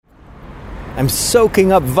I'm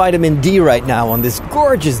soaking up vitamin D right now on this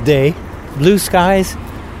gorgeous day. Blue skies,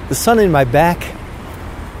 the sun in my back.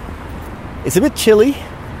 It's a bit chilly.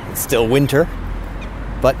 It's still winter.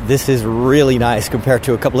 But this is really nice compared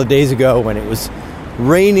to a couple of days ago when it was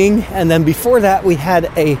raining. And then before that, we had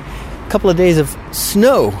a couple of days of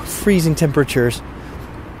snow, freezing temperatures.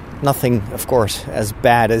 Nothing, of course, as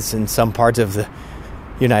bad as in some parts of the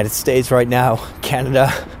United States right now, Canada,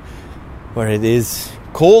 where it is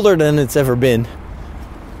colder than it's ever been.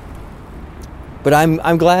 But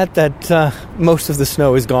I'm glad that most of the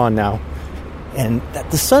snow is gone now, and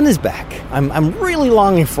that the sun is back. I'm really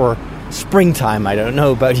longing for springtime. I don't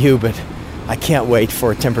know about you, but I can't wait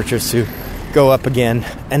for temperatures to go up again,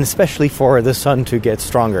 and especially for the sun to get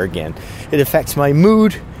stronger again. It affects my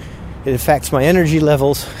mood, it affects my energy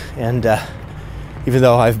levels, and even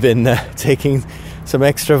though I've been taking some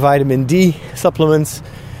extra vitamin D supplements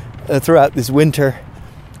throughout this winter,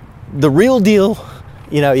 the real deal,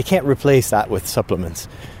 you can't replace that with supplements.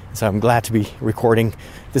 So I'm glad to be recording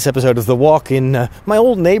this episode of The Walk in my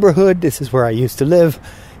old neighborhood. This is where I used to live,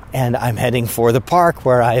 and I'm heading for the park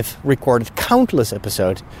where I've recorded countless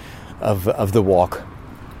episodes of The Walk.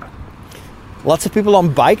 Lots of people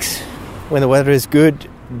on bikes. When the weather is good,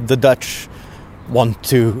 the Dutch want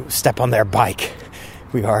to step on their bike.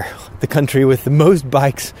 We are the country with the most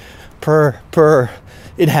bikes per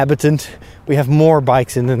inhabitant. We have more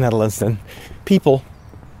bikes in the Netherlands than people.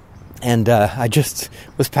 And I just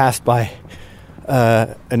was passed by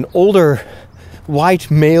an older white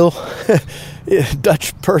male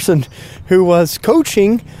Dutch person who was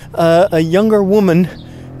coaching a younger woman,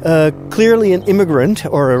 clearly an immigrant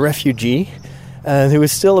or a refugee, who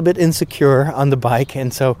was still a bit insecure on the bike.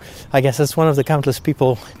 And so I guess that's one of the countless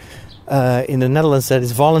people in the Netherlands that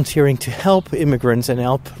is volunteering to help immigrants and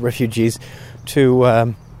help refugees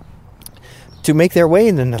to make their way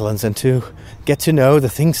in the Netherlands and to get to know the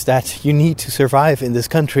things that you need to survive in this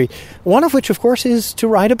country. One of which, of course, is to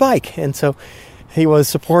ride a bike. And so he was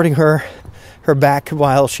supporting her back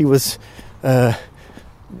while she was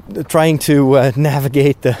trying to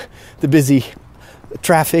navigate the busy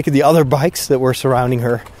traffic, the other bikes that were surrounding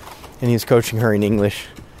her. And he was coaching her in English.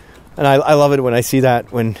 And I love it when I see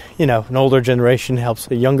that, when, an older generation helps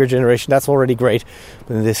a younger generation. That's already great.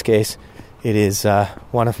 But in this case, it is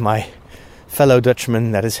one of my fellow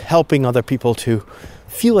Dutchmen that is helping other people to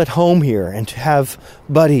feel at home here and to have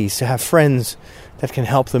buddies, to have friends that can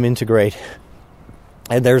help them integrate.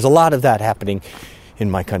 And there's a lot of that happening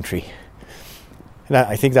in my country. And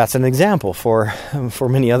I think that's an example for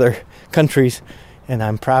many other countries, and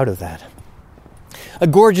I'm proud of that. A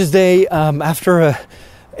gorgeous day after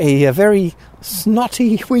a very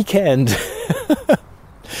snotty weekend.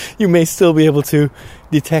 You may still be able to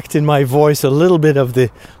detect in my voice a little bit of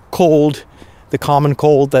the cold, the common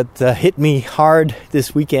cold that hit me hard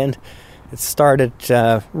this weekend. It started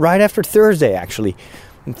right after Thursday, actually.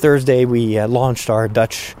 On Thursday, we launched our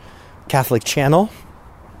Dutch Catholic channel,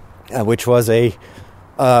 which was definitely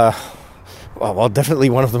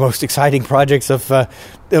one of the most exciting projects of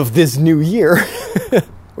this new year,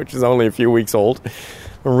 which is only a few weeks old.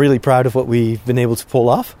 I'm really proud of what we've been able to pull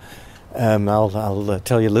off. I'll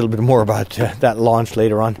tell you a little bit more about that launch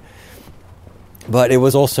later on. But it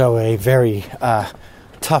was also a very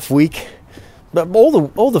tough week. But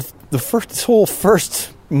this whole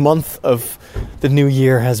first month of the new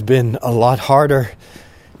year has been a lot harder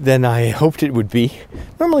than I hoped it would be.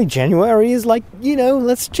 Normally January is like,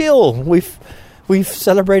 let's chill. We've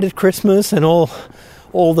celebrated Christmas and all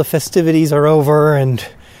the festivities are over and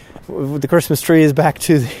the Christmas tree is back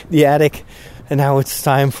to the attic, and now it's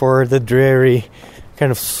time for the dreary,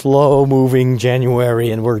 kind of slow-moving January,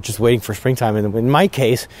 and we're just waiting for springtime. And in my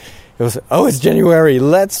case, it was, it's January,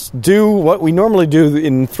 let's do what we normally do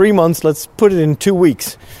in 3 months, let's put it in 2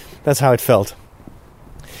 weeks. That's how it felt.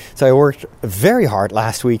 So I worked very hard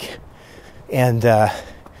last week, and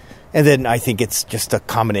then I think it's just a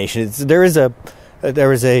combination. There is a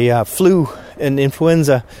flu and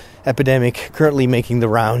influenza epidemic currently making the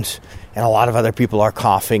rounds, and a lot of other people are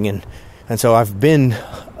coughing, and so I've been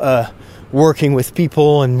working with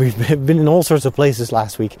people, and we've been in all sorts of places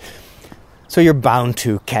last week. So you're bound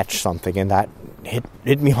to catch something, and that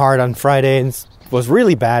hit me hard on Friday and was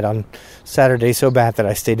really bad on Saturday, so bad that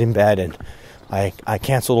I stayed in bed, and I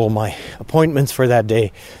canceled all my appointments for that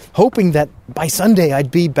day, hoping that by Sunday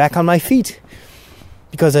I'd be back on my feet.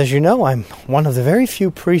 Because as you know, I'm one of the very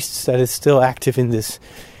few priests that is still active in this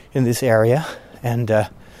area, and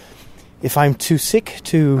if I'm too sick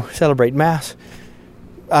to celebrate Mass,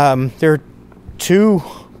 there are two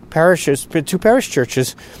parish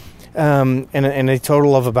churches, and a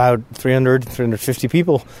total of about 350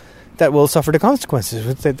 people that will suffer the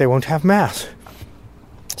consequences, that they won't have Mass.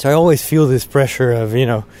 So I always feel this pressure of,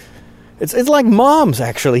 it's like moms,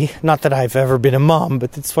 actually. Not that I've ever been a mom,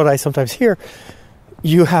 but it's what I sometimes hear.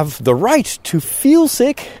 You have the right to feel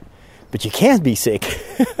sick, but you can't be sick.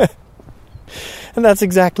 And that's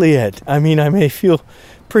exactly it. I mean, I may feel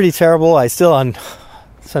pretty terrible. I still on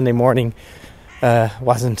Sunday morning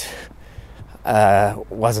wasn't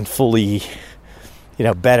fully,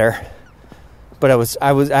 better. But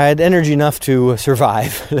I had energy enough to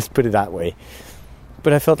survive. Let's put it that way.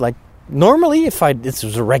 But I felt like normally, if this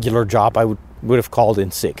was a regular job, I would have called in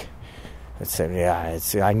sick. I'd say,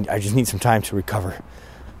 I just need some time to recover.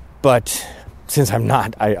 But since I'm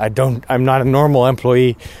not, I'm not a normal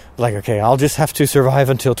employee. Like, okay, I'll just have to survive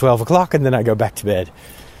until 12 o'clock and then I go back to bed.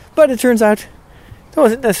 But it turns out that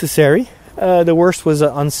wasn't necessary. The worst was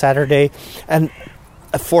on Saturday, and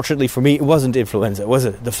fortunately for me, it wasn't influenza. It was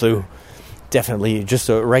the flu. Definitely just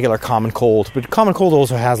a regular common cold. But common cold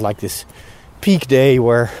also has like this peak day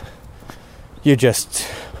where you just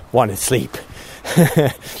want to sleep.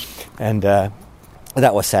 And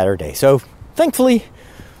that was Saturday. So thankfully,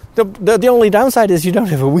 the only downside is you don't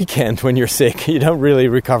have a weekend when you're sick. You don't really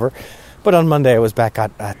recover. But on Monday I was back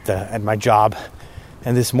at my job,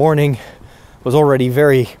 and this morning was already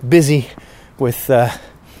very busy with a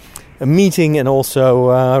meeting, and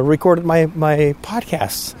also recorded my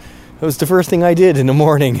podcasts. It was the first thing I did in the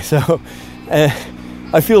morning. So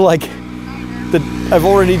I feel like that I've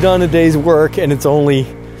already done a day's work, and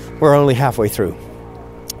we're only halfway through.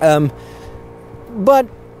 But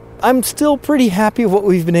I'm still pretty happy with what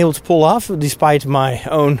we've been able to pull off, despite my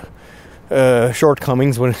own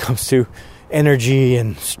shortcomings when it comes to energy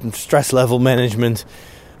and stress level management.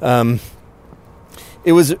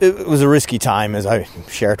 It was a risky time, as I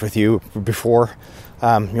shared with you before.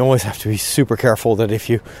 You always have to be super careful that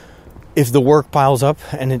if the work piles up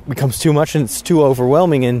and it becomes too much and it's too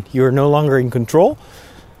overwhelming and you're no longer in control,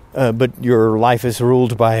 but your life is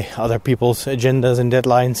ruled by other people's agendas and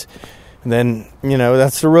deadlines, then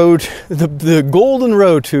that's the road, the golden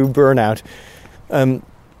road to burnout.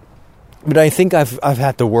 But I think I've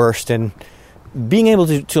had the worst, and being able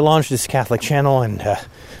to launch this Catholic channel and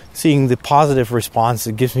seeing the positive response,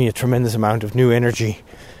 it gives me a tremendous amount of new energy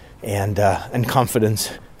and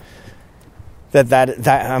confidence.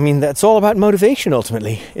 That's all about motivation.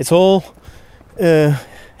 Ultimately, it's all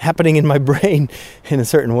happening in my brain in a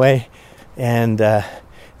certain way, and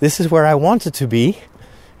this is where I wanted to be.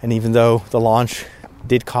 And even though the launch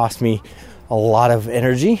did cost me a lot of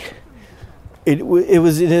energy, it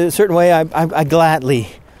was in a certain way I gladly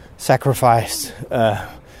sacrificed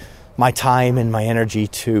my time and my energy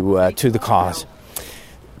to the cause.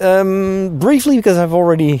 Briefly, because I've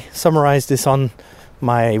already summarized this on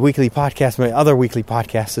my weekly podcast, my other weekly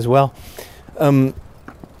podcast as well.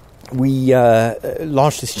 We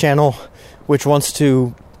launched this channel, which wants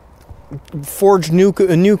to forge a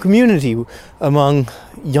new community among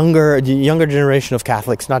the younger generation of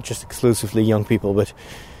Catholics, not just exclusively young people, but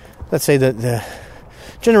let's say the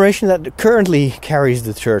generation that currently carries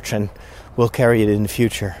the church and will carry it in the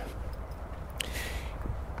future.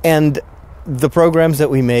 And the programs that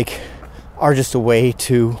we make are just a way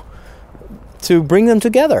to bring them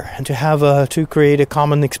together and to create a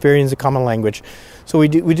common experience, a common language. So we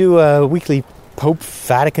do a weekly Pope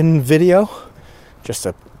Vatican video, just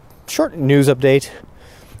a short news update,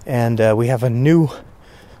 and we have a new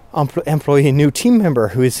employee, a new team member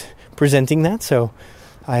who is presenting that. So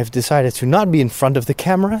I've decided to not be in front of the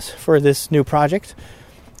cameras for this new project,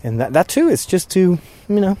 and that too is just to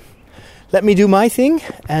let me do my thing.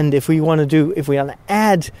 And if we want to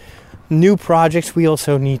add new projects, we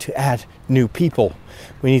also need to add new people.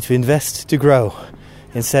 We need to invest to grow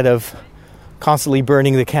instead of constantly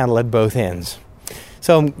burning the candle at both ends.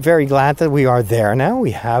 So I'm very glad that we are there now.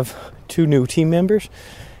 We have 2 new team members.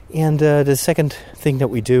 And the second thing that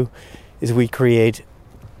we do is we create,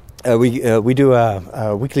 we do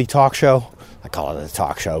a weekly talk show. I call it a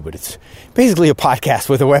talk show, but it's basically a podcast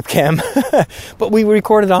with a webcam. But we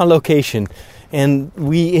record it on location, and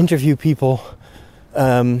we interview people,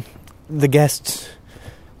 the guests.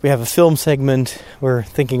 We have a film segment. We're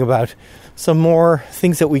thinking about some more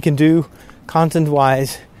things that we can do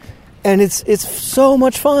content-wise. And it's so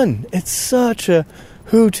much fun. It's such a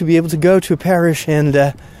hoot to be able to go to a parish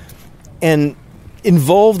and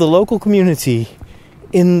involve the local community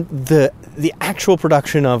in the actual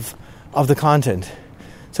production of the content.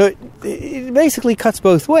 So it basically cuts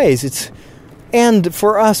both ways. And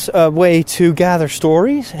for us, a way to gather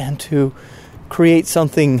stories and to create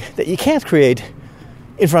something that you can't create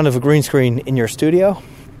in front of a green screen in your studio.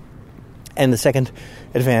 And the second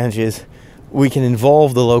advantage is we can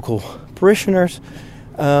involve the local parishioners,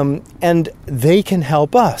 and they can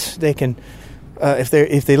help us. They can,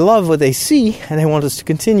 if they love what they see and they want us to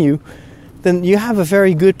continue, then you have a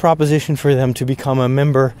very good proposition for them to become a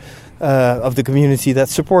member of the community that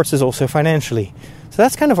supports us also financially. So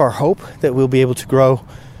that's kind of our hope, that we'll be able to grow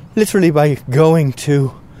literally by going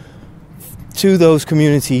to those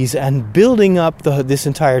communities and building up this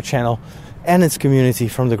entire channel and its community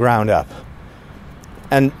from the ground up.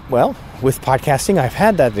 And, well, with podcasting, I've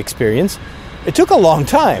had that experience. It took a long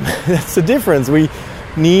time. That's the difference. We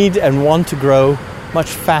need and want to grow much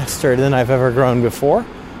faster than I've ever grown before.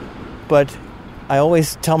 But I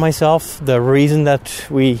always tell myself the reason that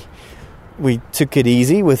we took it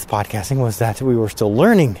easy with podcasting was that we were still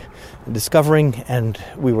learning and discovering, and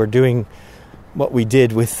we were doing what we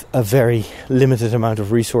did with a very limited amount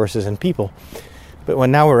of resources and people. But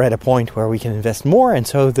now we're at a point where we can invest more, and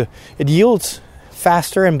so it yields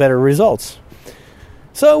faster and better results.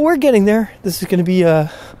 So we're getting there. This is going to be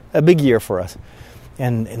a big year for us,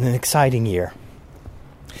 and an exciting year.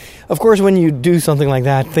 Of course, when you do something like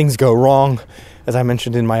that, things go wrong, as I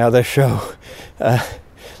mentioned in my other show.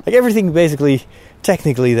 Like everything basically,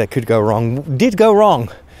 technically, that could go wrong, did go wrong.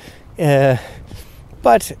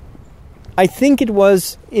 But I think it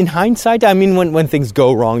was, in hindsight, I mean, when things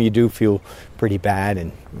go wrong, you do feel pretty bad,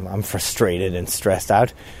 and I'm frustrated and stressed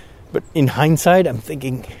out. But in hindsight, I'm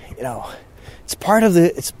thinking, it's part of,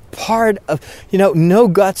 no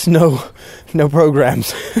guts, no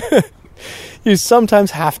programs. You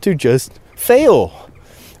sometimes have to just fail,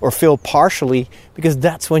 or fail partially, because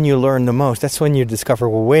that's when you learn the most. That's when you discover,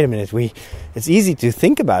 well, wait a minute, it's easy to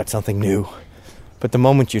think about something new, but the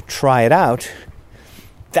moment you try it out,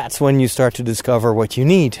 that's when you start to discover what you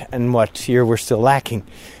need and what here we're still lacking.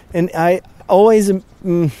 And I always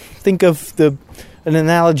think of an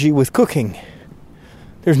analogy with cooking.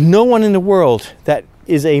 There's no one in the world that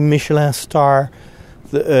is a Michelin star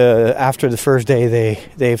after the first day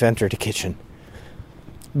they've entered the kitchen.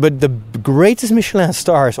 But the greatest Michelin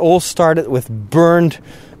stars all started with burned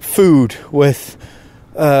food, with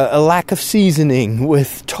a lack of seasoning,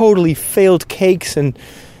 with totally failed cakes and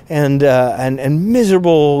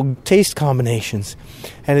miserable taste combinations.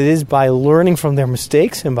 And it is by learning from their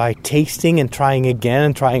mistakes and by tasting and trying again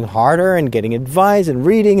and trying harder and getting advice and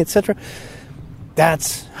reading, etc.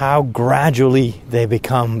 That's how gradually they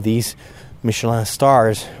become these Michelin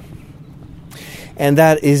stars. And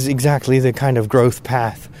that is exactly the kind of growth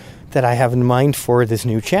path that I have in mind for this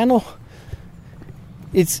new channel.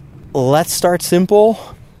 It's, let's start simple.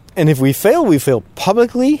 And if we fail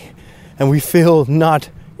publicly, and we fail not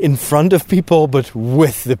in front of people, but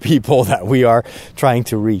with the people that we are trying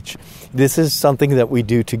to reach. This is something that we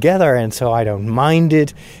do together, and so I don't mind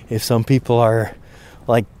it if some people are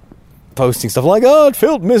like posting stuff like, oh, it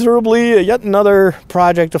failed miserably, yet another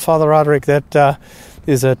project of Father Roderick that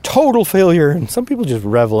is a total failure. And some people just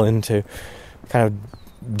revel into kind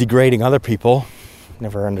of degrading other people.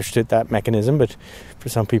 Never understood that mechanism, but for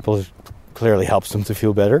some people it clearly helps them to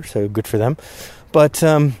feel better, so good for them. But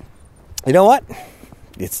you know what?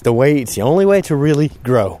 It's the only way to really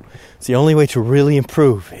grow. It's the only way to really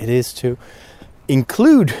improve. It is to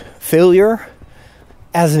include failure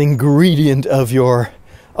as an ingredient of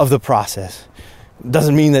the process.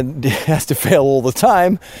 Doesn't mean that it has to fail all the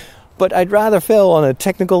time, but I'd rather fail on a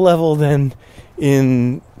technical level than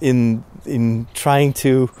in trying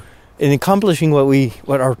to, in accomplishing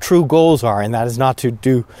what our true goals are, and that is not to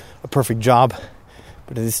do a perfect job,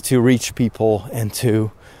 but it is to reach people and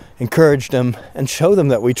to encourage them and show them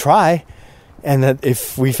that we try, and that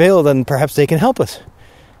if we fail, then perhaps they can help us.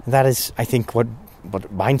 And that is, I think, what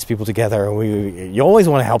binds people together. You always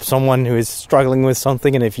want to help someone who is struggling with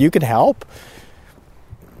something, and if you can help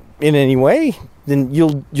in any way, then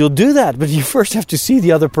you'll do that. But you first have to see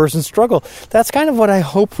the other person struggle. That's kind of what I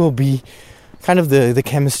hope will be kind of the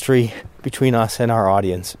chemistry between us and our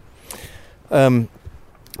audience.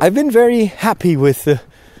 I've been very happy with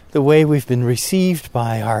the way we've been received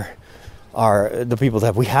by the people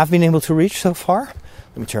that we have been able to reach so far.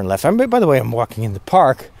 Let me turn left. By the way, I'm walking in the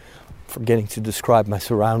park, forgetting to describe my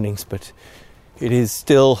surroundings, but it is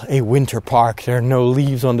still a winter park. There are no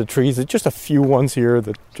leaves on the trees. There's just a few ones here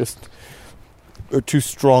that just are too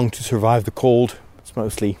strong to survive the cold. It's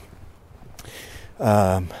mostly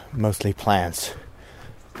plants.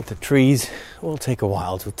 But the trees will take a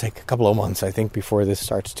while. It will take a couple of months, I think, before this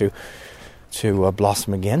starts to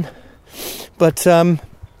blossom again. But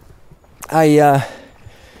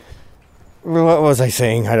what was I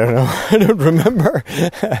saying? I don't know. I don't remember.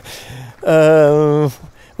 You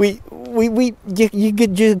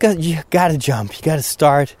gotta jump. You gotta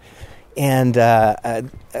start. And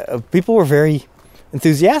people were very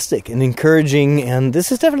enthusiastic and encouraging, and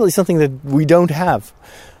this is definitely something that we don't have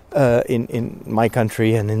in my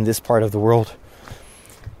country and in this part of the world.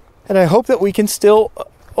 And I hope that we can still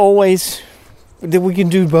always, that we can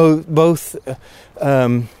do both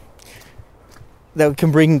that we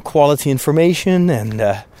can bring quality information and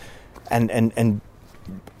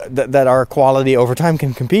that our quality over time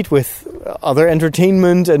can compete with other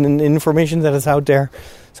entertainment and information that is out there.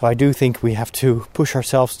 So I do think we have to push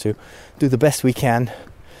ourselves to do the best we can.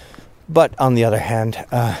 But on the other hand,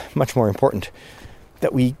 much more important,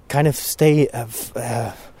 that we kind of stay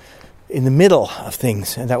in the middle of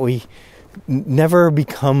things, and that we never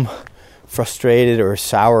become frustrated or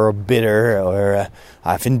sour or bitter or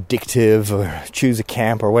vindictive or choose a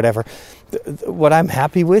camp or whatever. What I'm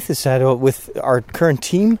happy with is that with our current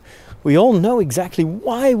team, we all know exactly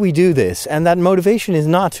why we do this, and that motivation is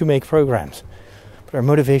not to make programs, but our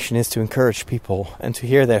motivation is to encourage people and to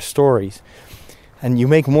hear their stories. And you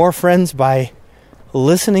make more friends by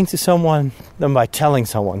listening to someone than by telling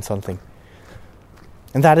someone something.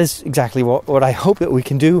 And that is exactly what I hope that we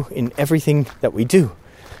can do in everything that we do.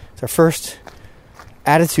 So our first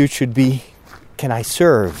attitude should be, can I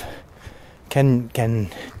serve? Can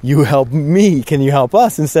you help me? Can you help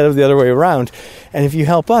us? Instead of the other way around. And if you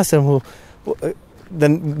help us, then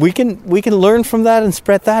we can learn from that and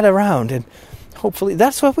spread that around. And hopefully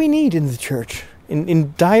that's what we need in the church.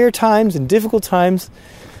 In dire times, in difficult times,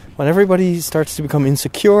 when everybody starts to become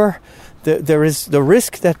insecure, there is the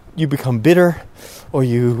risk that you become bitter, or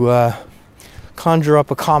you conjure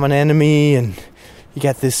up a common enemy, and you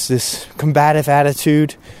get this combative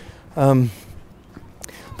attitude.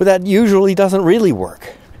 But that usually doesn't really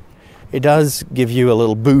work. It does give you a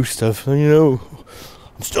little boost of, I'm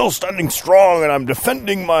still standing strong and I'm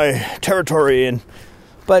defending my territory.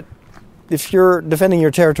 But if you're defending your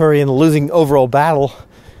territory in a losing overall battle,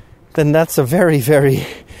 then that's a very, very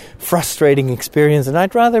frustrating experience. And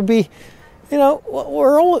I'd rather be,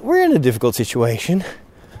 we're in a difficult situation,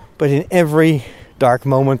 but in every dark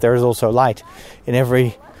moment there is also light. In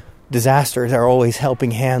every disaster there are always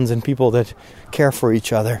helping hands and people that care for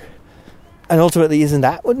each other. And ultimately, isn't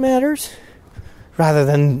that what matters? Rather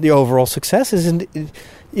than the overall success.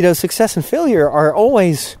 Success and failure are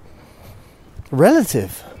always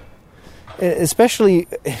relative. Especially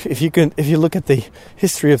if you look at the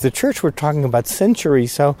history of the church, we're talking about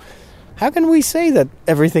centuries. So how can we say that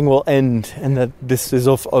everything will end and that this is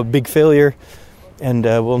a big failure and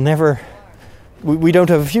we'll never... We don't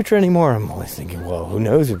have a future anymore? I'm always thinking, well, who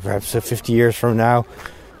knows? Perhaps 50 years from now,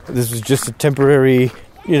 this was just a temporary,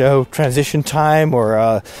 transition time.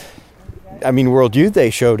 Or, World Youth Day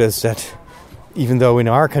showed us that even though in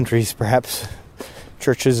our countries perhaps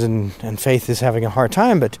churches and faith is having a hard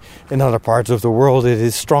time, but in other parts of the world it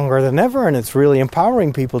is stronger than ever, and it's really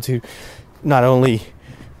empowering people to not only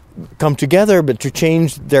come together, but to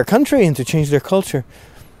change their country and to change their culture.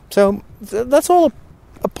 So that's all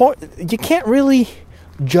a point. You can't really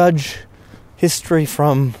judge history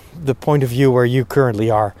from the point of view where you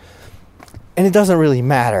currently are. And it doesn't really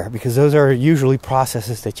matter, because those are usually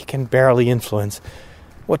processes that you can barely influence.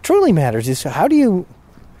 What truly matters is how do you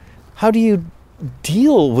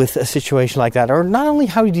deal with a situation like that? Or not only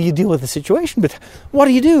how do you deal with the situation, but what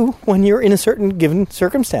do you do when you're in a certain given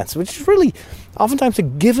circumstance, which is really oftentimes a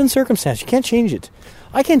given circumstance. You can't change it.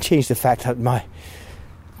 I can't change the fact that my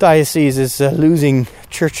diocese is losing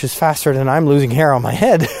churches faster than I'm losing hair on my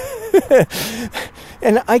head.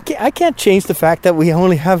 And I can't change the fact that we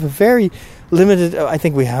only have a very limited, I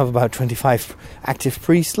think we have about 25 active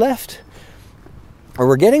priests left. Or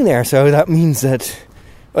we're getting there, so that means that,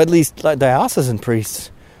 at least diocesan priests,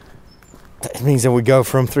 it means that we go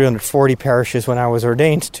from 340 parishes when I was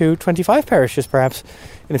ordained to 25 parishes perhaps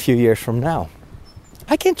in a few years from now.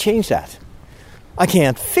 I can't change that. I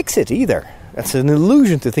can't fix it either. That's an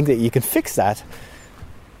illusion to think that you can fix that.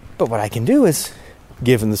 But what I can do is,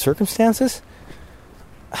 given the circumstances,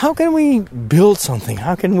 how can we build something?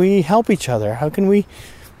 How can we help each other? How can we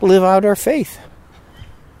live out our faith?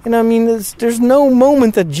 There's no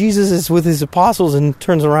moment that Jesus is with his apostles and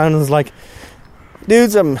turns around and is like,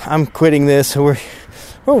 dudes, I'm quitting this.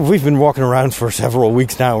 We've been walking around for several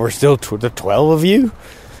weeks now. We're still the 12 of you.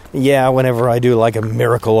 Yeah, whenever I do like a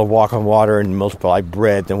miracle, a walk on water and multiply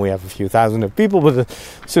bread, then we have a few thousand of people. But as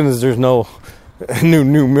soon as there's no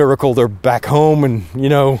new miracle, they're back home, and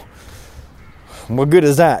what good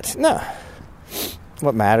is that? No.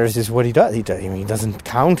 What matters is what he does. He doesn't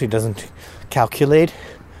count. He doesn't calculate.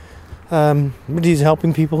 But he's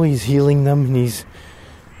helping people. He's healing them, and he's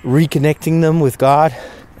reconnecting them with God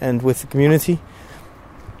and with the community.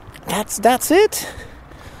 That's it.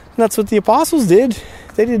 that's what the apostles did.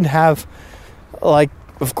 They didn't have,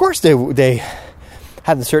 of course they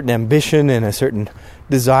had a certain ambition and a certain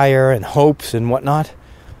desire and hopes and whatnot,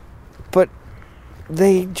 but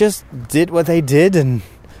they just did what they did, and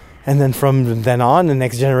then from then on, the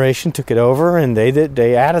next generation took it over, and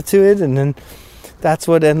they added to it, and then that's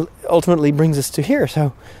what ultimately brings us to here.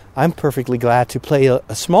 So I'm perfectly glad to play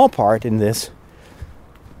a small part in this,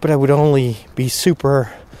 but I would only be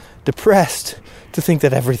super depressed to think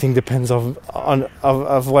that everything depends on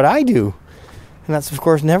what I do. And that's, of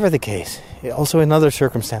course, never the case. Also in other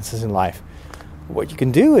circumstances in life. What you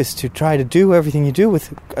can do is to try to do everything you do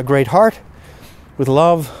with a great heart, with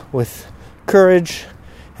love, with courage,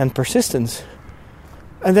 and persistence.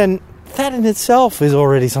 And then that in itself is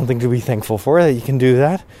already something to be thankful for, that you can do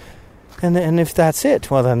that. And if that's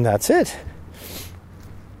it, well then that's it.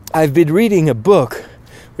 I've been reading a book,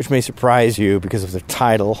 which may surprise you because of the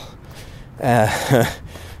title.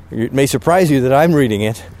 It may surprise you that I'm reading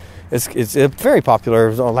it. It's a very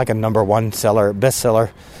popular, like a number one bestseller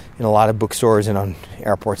in a lot of bookstores and on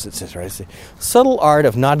airports, etc. It's The Subtle Art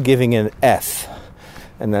of Not Giving an F.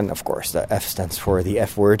 And then, of course, the F stands for the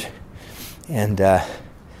F word. And,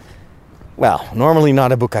 normally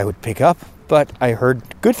not a book I would pick up, but I heard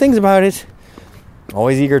good things about it.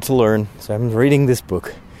 Always eager to learn, so I'm reading this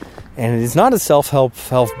book. And it is not a self-help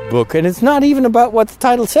book, and it's not even about what the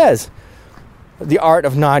title says. The Art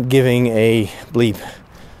of Not Giving a Bleep.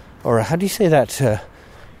 Or how do you say that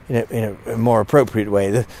in a more appropriate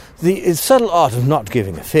way? The subtle art of not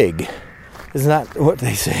giving a fig. Isn't that what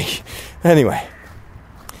they say? Anyway.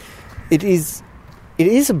 It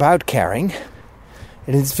is about caring.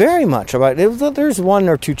 And it's very much about... There's one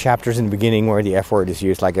or two chapters in the beginning where the F word is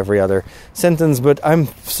used like every other sentence, but I'm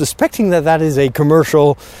suspecting that is a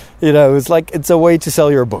commercial... it's a way to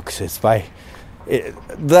sell your books. It's by...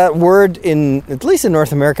 that word, at least in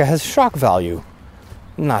North America, has shock value.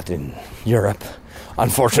 Not in Europe.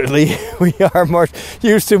 Unfortunately, we are more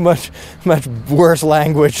used to much worse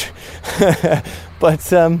language. But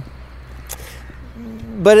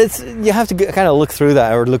it's, you have to kind of look through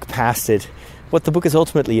that or look past it. What the book is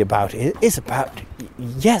ultimately about is about,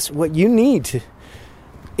 yes, what you need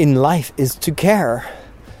in life is to care,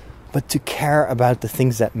 but to care about the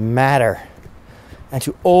things that matter. And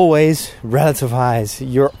to always relativize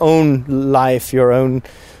your own life, your own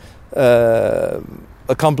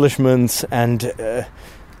accomplishments, and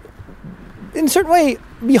in a certain way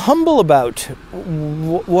be humble about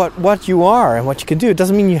what you are and what you can do. It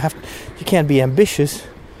doesn't mean you can't be ambitious,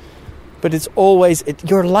 but it's always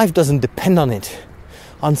your life doesn't depend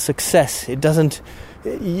on success. It doesn't.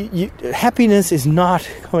 Happiness is not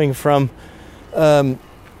coming from a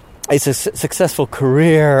successful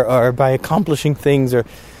career or by accomplishing things, but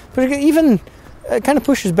it even kind of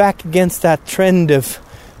pushes back against that trend of,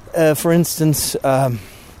 for instance,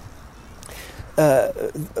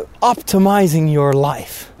 optimizing your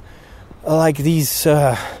life. Like these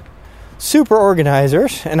super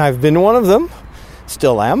organizers, and I've been one of them,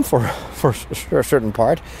 still am for a certain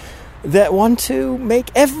part, that want to make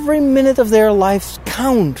every minute of their lives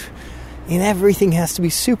count. And everything has to be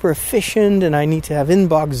super efficient, and I need to have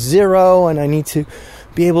inbox 0, and I need to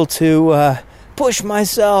be able to push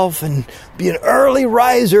myself and be an early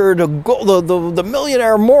riser to go the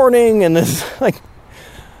millionaire morning. And it's like,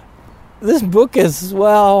 this book is,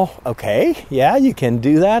 okay, yeah, you can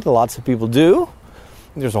do that. Lots of people do.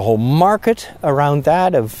 There's a whole market around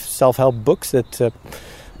that of self-help books that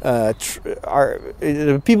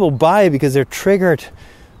people buy because they're triggered.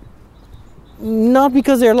 Not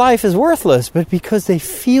because their life is worthless, but because they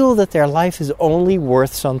feel that their life is only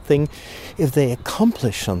worth something if they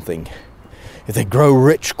accomplish something. If they grow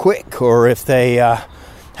rich quick, or if they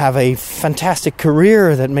have a fantastic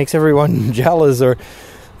career that makes everyone jealous. Or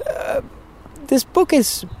this book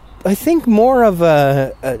is, I think, more of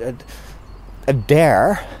a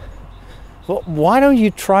dare. Well, why don't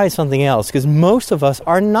you try something else? Because most of us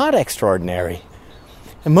are not extraordinary.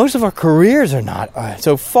 And most of our careers are not.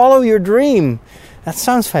 So follow your dream. That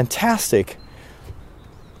sounds fantastic.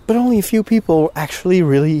 But only a few people actually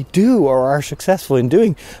really do or are successful in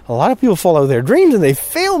doing. A lot of people follow their dreams and they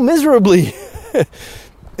fail miserably.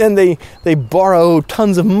 And they borrow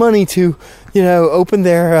tons of money to, open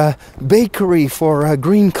their bakery for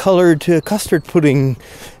green-colored custard pudding.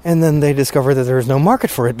 And then they discover that there is no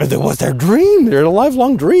market for it. But it was their dream. Their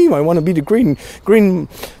lifelong dream. I want to be the green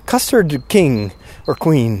custard king. Or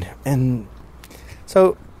queen. And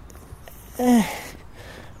so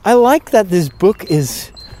I like that this book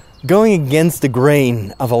is going against the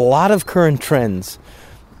grain of a lot of current trends.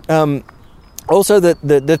 Also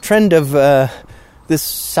the trend of this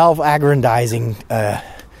self-aggrandizing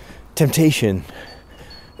temptation.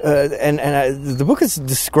 The book is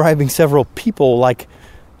describing several people, like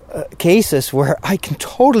cases where I can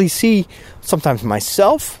totally see sometimes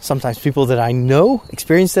myself, sometimes people that I know,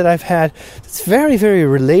 experience that I've had. It's very, very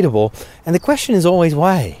relatable. And the question is always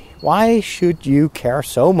why? Why should you care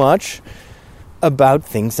so much about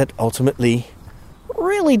things that ultimately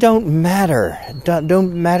really don't matter?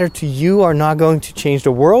 Don't matter to you, are not going to change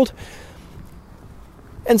the world.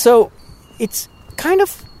 And so it's kind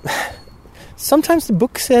of... Sometimes the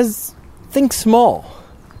book says, think small.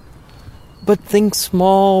 But think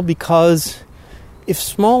small because if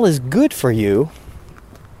small is good for you,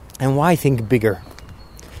 and why think bigger?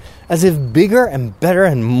 As if bigger and better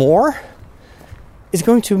and more is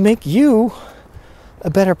going to make you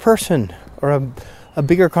a better person, or a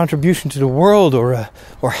bigger contribution to the world, or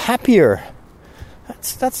happier.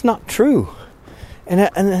 That's not true. And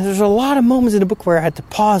there's a lot of moments in the book where I had to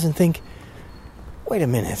pause and think, wait a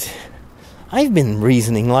minute, I've been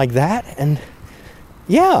reasoning like that, and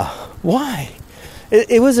yeah, why?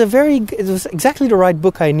 It was exactly the right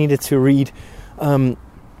book I needed to read.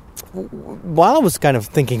 While I was kind of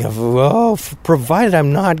thinking of, provided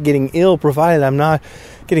I'm not getting ill, provided I'm not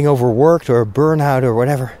getting overworked or burnout or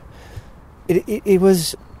whatever, it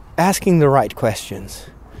was asking the right questions.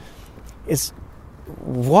 It's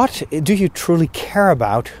what do you truly care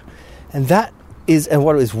about, and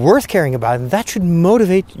what is worth caring about, and that should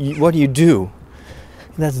motivate what you do.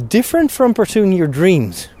 And that's different from pursuing your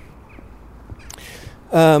dreams.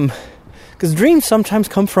 Because dreams sometimes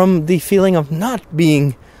come from the feeling of not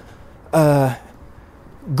being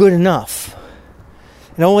good enough.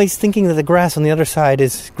 And always thinking that the grass on the other side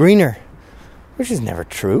is greener, which is never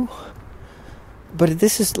true. But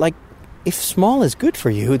this is like, if small is good for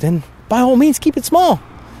you, then by all means keep it small.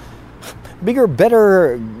 Bigger,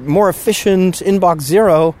 better, more efficient, inbox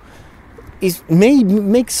zero may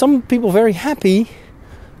make some people very happy,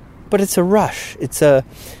 but it's a rush.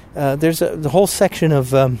 There's the whole section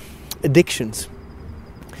of addictions,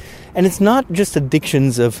 and it's not just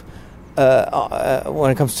addictions of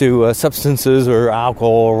when it comes to substances or alcohol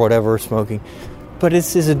or whatever, smoking, but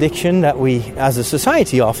it's this addiction that we, as a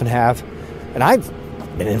society, often have, and I've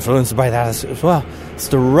been influenced by that as well. It's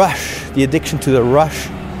the rush, the addiction to the rush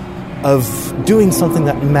of doing something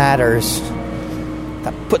that matters,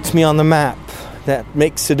 that puts me on the map, that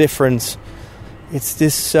makes a difference. It's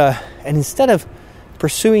this, and instead of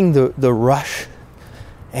pursuing the rush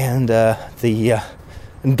and the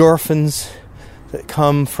endorphins that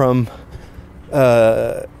come from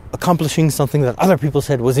accomplishing something that other people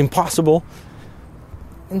said was impossible,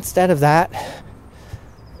 instead of that,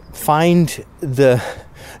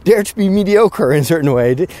 dare to be mediocre in a certain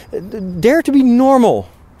way, dare to be normal.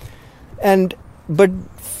 But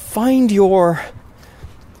find your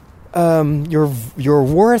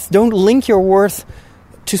worth. Don't link your worth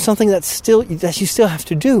to something that you still have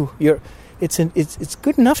to do. It's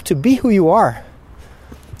good enough to be who you are,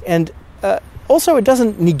 and also it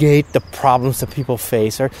doesn't negate the problems that people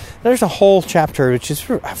face. There's a whole chapter which is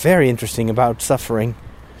very interesting about suffering,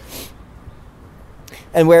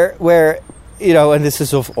 and where and this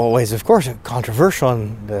is always, of course, controversial,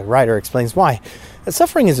 and the writer explains why. That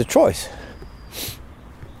suffering is a choice.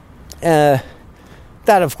 That,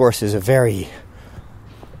 of course, is a very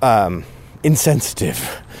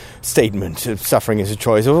insensitive statement. Suffering is a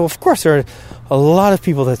choice. Well, of course, there are a lot of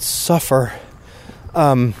people that suffer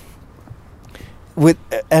with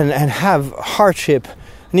and have hardship,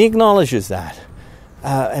 and he acknowledges that,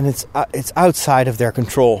 and it's outside of their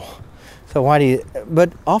control. So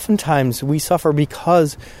but oftentimes we suffer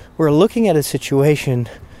because we're looking at a situation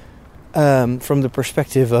from the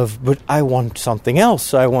perspective of, but I want something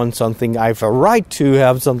else. I have a right to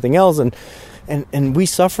have something else, and we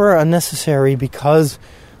suffer unnecessary because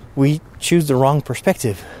we choose the wrong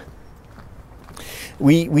perspective.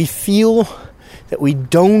 We feel that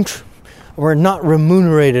we're not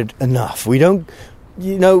remunerated enough. We don't,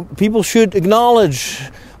 people should acknowledge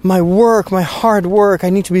my work, my hard work. I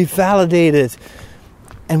need to be validated.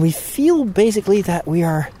 And we feel basically that we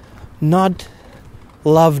are not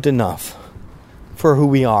loved enough for who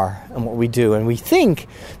we are and what we do. And we think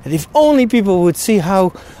that if only people would see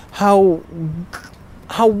how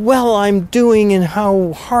well I'm doing and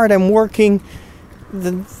how hard I'm working,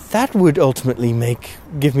 then that would ultimately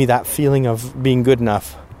give me that feeling of being good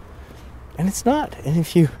enough. And it's not. And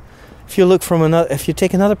if you look if you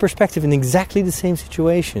take another perspective in exactly the same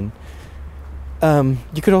situation,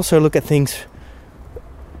 you could also look at things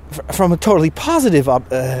from a totally positive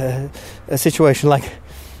situation, like,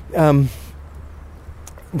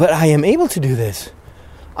 but I am able to do this.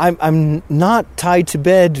 I'm not tied to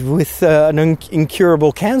bed with an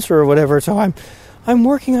incurable cancer or whatever. So I'm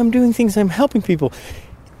working, I'm doing things, I'm helping people.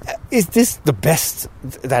 Is this the best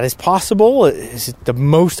that is possible? Is it the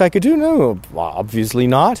most I could do? No, obviously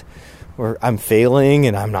not. Or I'm failing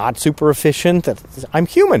and I'm not super efficient. I'm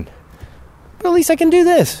human. But at least I can do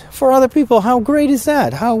this for other people. How great is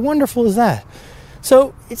that? How wonderful is that?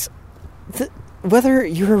 So it's whether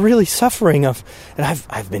you're really suffering of, and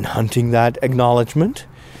I've been hunting that acknowledgement,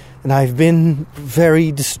 and I've been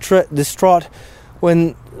very distraught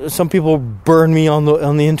when some people burn me on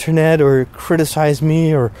the internet or criticize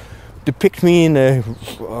me or depict me in a,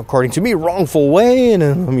 according to me, wrongful way,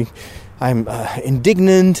 and I'm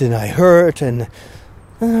indignant and I hurt, and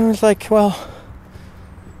I was like, well,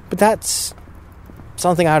 but that's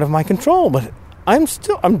something out of my control. But I'm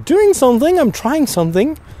doing something, I'm trying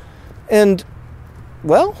something, and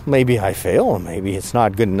well, maybe I fail, and maybe it's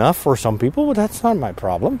not good enough for some people, but that's not my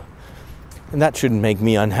problem, and that shouldn't make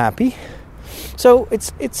me unhappy. So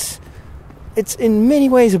it's in many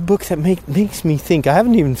ways a book that makes me think. I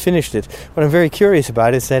haven't even finished it. What I'm very curious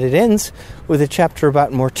about is that it ends with a chapter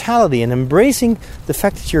about mortality and embracing the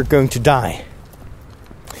fact that you're going to die.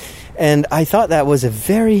 And I thought that was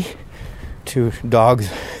two dogs,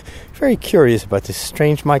 very curious about this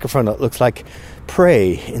strange microphone that looks like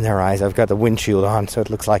prey in their eyes. I've got the windshield on, so it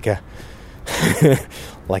looks like a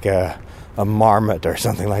like a marmot or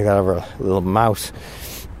something like that, or a little mouse.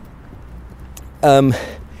 Now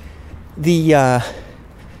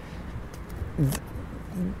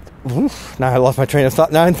I lost my train of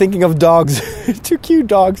thought. Now I'm thinking of dogs. Two cute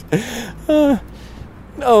dogs.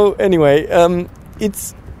 Anyway, the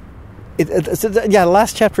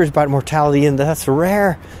last chapter is about mortality, and that's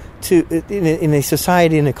rare in a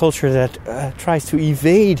society, in a culture that tries to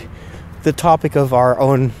evade the topic of our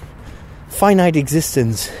own finite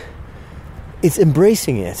existence. It's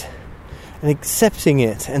embracing it and accepting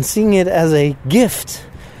it and seeing it as a gift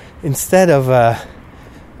instead of a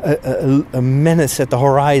menace at the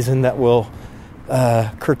horizon that will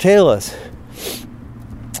curtail us.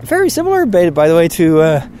 Very similar, by the way,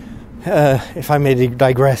 to, if I may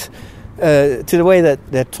digress, to the way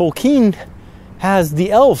that Tolkien has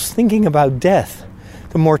the elves thinking about death.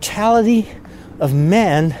 The mortality of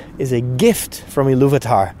man is a gift from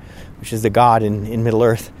Ilúvatar, which is the god in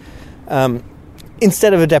Middle-earth,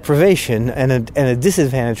 instead of a deprivation and a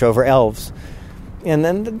disadvantage over elves. And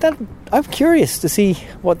then I'm curious to see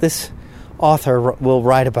what this author will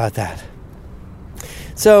write about that.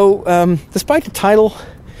 So, despite the title,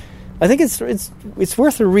 I think it's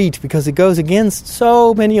worth a read because it goes against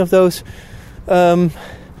so many of those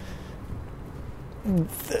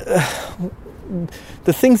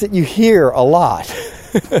the things that you hear a lot,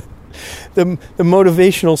 the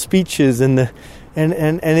motivational speeches and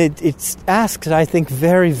it asks, I think,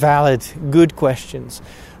 very valid, good questions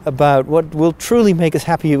about what will truly make us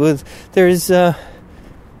happy. There's a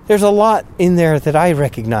lot in there that I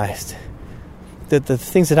recognized, that the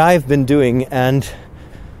things that I've been doing and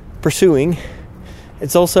pursuing.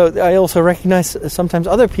 I also recognize sometimes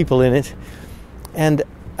other people in it, and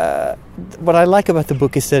what I like about the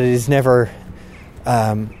book is that it is never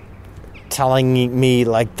telling me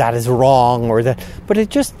like that is wrong or that, but it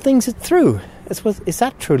just thinks it through. Is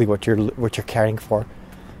that truly what you're caring for?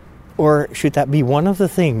 Or should that be one of the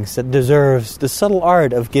things that deserves the subtle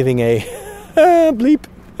art of giving a bleep?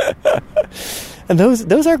 And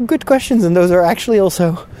those are good questions, and those are actually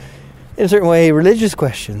also, in a certain way, religious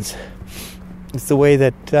questions. It's the way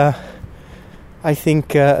that I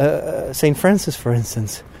think St. Francis, for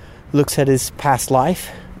instance, looks at his past life,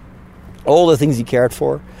 all the things he cared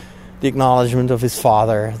for, the acknowledgement of his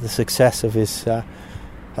father, the success of the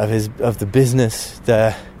business,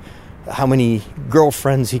 how many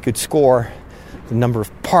girlfriends he could score, the number of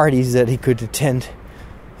parties that he could attend,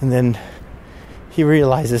 and then he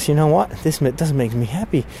realizes, you know what, this doesn't make me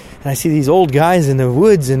happy. And I see these old guys in the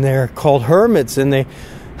woods, and they're called hermits, and they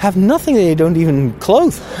have nothing. They don't even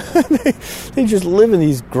clothe. they just live in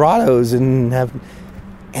these grottos and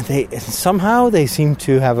somehow they seem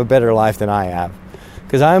to have a better life than I have,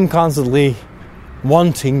 because I'm constantly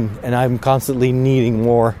wanting and I'm constantly needing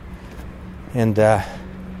more, and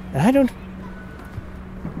I don't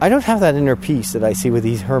have that inner peace that I see with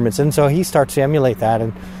these hermits. And so he starts to emulate that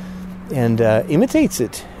and imitates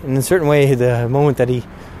it. And in a certain way, the moment that he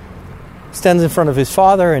stands in front of his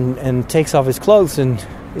father and takes off his clothes and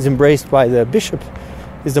is embraced by the bishop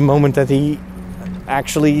is the moment that he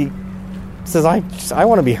actually says, I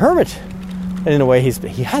want to be hermit. And in a way,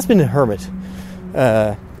 he has been a hermit.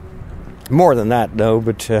 More than that, though,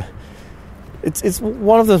 but it's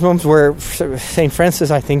one of those moments where St.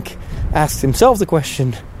 Francis, I think, asked himself the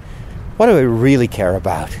question, what do I really care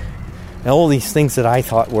about? And all these things that I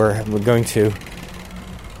thought were going to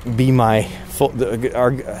be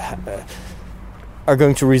are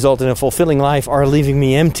going to result in a fulfilling life are leaving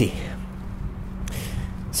me empty.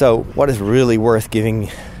 So what is really worth giving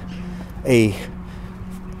a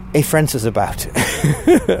Francis about?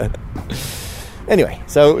 Anyway,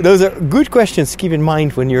 so those are good questions to keep in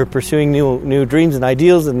mind when you're pursuing new dreams and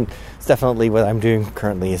ideals, and it's definitely what I'm doing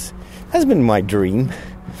currently has been my dream.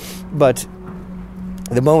 But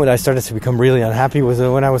the moment I started to become really unhappy was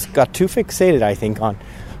when I got too fixated, I think,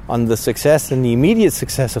 on the success and the immediate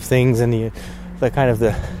success of things, and the kind of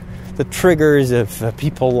the triggers of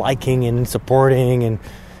people liking and supporting, and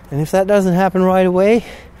if that doesn't happen right away,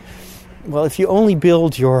 well, if you only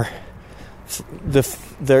build your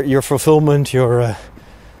fulfillment, your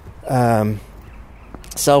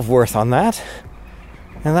self-worth on that,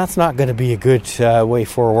 and that's not going to be a good way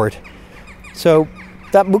forward. So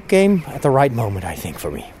that book came at the right moment, I think,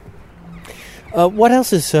 for me. What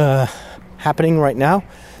else is happening right now?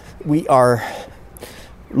 We are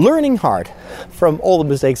learning hard from all the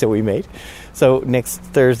mistakes that we made. So next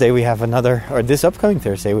Thursday we have this upcoming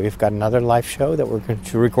Thursday we've got another live show that we're going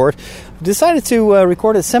to record. We decided to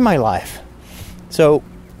record it semi-live. So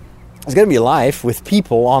it's going to be live with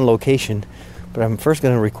people on location, but I'm first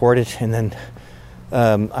going to record it, and then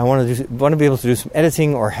I want to be able to do some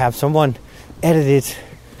editing or have someone edit it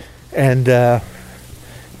and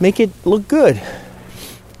make it look good.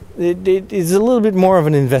 It is a little bit more of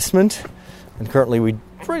an investment, and currently we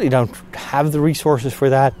really don't have the resources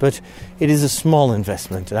for that, but it is a small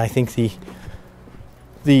investment, and I think the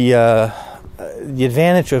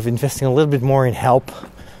advantage of investing a little bit more in help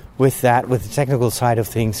with the technical side of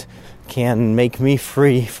things, can make me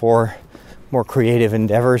free for more creative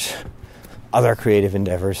endeavors, other creative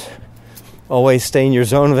endeavors. Always stay in your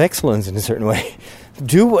zone of excellence in a certain way.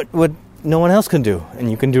 Do what no one else can do,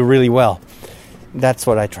 and you can do really well. That's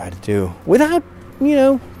what I try to do, without,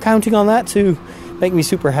 counting on that to make me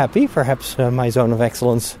super happy. Perhaps my zone of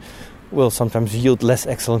excellence will sometimes yield less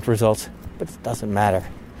excellent results, but it doesn't matter.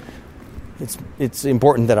 It's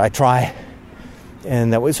important that I try,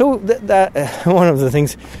 and that way. So that one of the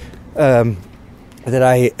things that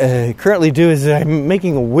I currently do is I'm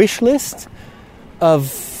making a wish list of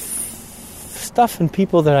stuff and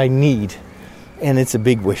people that I need, and it's a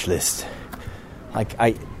big wish list. Like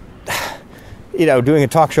doing a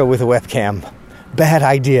talk show with a webcam, bad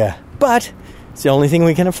idea, but it's the only thing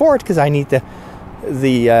we can afford because I need the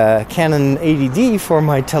Canon 80D for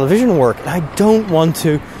my television work, and I don't want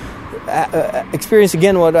to experience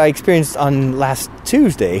again what I experienced on last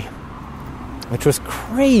Tuesday, which was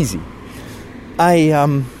crazy.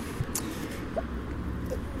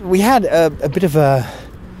 We had a bit of a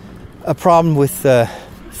problem with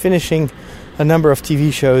finishing a number of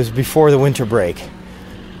TV shows before the winter break,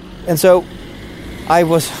 and so I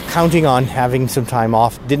was counting on having some time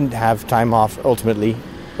off. Didn't have time off ultimately,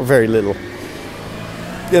 or very little.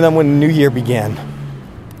 And then when the new year began,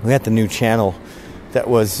 we had the new channel that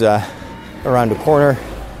was around the corner,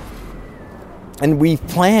 and we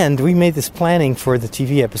made this planning for the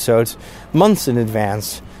TV episodes months in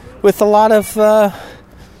advance, with a lot of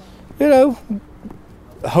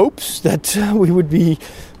hopes that we would be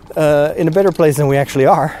in a better place than we actually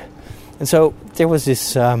are. And so there was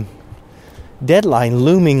this deadline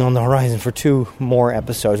looming on the horizon for 2 more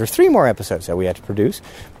episodes, or 3 more episodes that we had to produce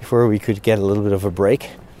before we could get a little bit of a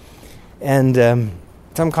break. And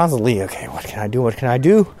so I'm constantly, okay, what can I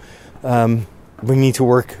do? We need to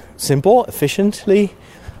work simple, efficiently,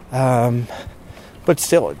 but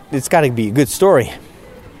still, it's got to be a good story.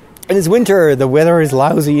 And it's winter, the weather is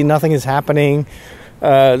lousy, nothing is happening.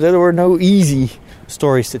 There were no easy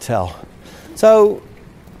stories to tell. So,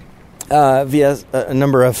 via a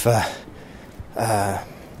number of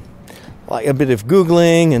like a bit of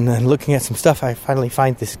Googling and then looking at some stuff, I finally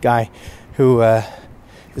find this guy who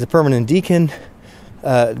is a permanent deacon,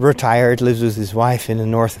 retired, lives with his wife in the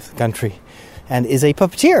north of the country, and is a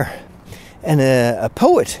puppeteer and a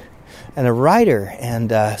poet and a writer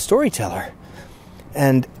and a storyteller.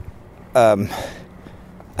 And I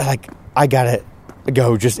gotta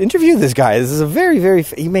go just interview this guy. This is a very, very...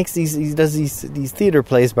 He does these theater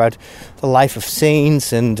plays about the life of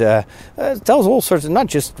saints, and tells all sorts of, not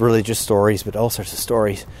just religious stories, but all sorts of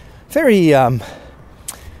stories. Very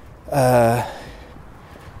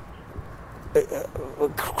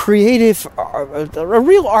creative, a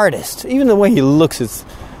real artist. Even the way he looks, it's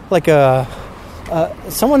like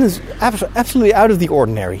someone who's absolutely out of the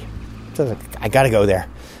ordinary. So I gotta go there.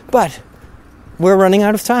 But we're running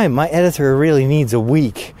out of time. My editor really needs a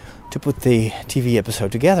week to put the TV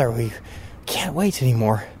episode together. We can't wait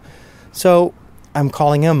anymore. So I'm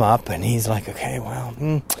calling him up, and he's like, okay, well,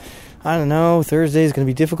 I don't know, Thursday is going to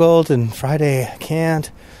be difficult, and Friday I can't.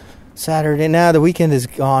 Saturday, now the weekend is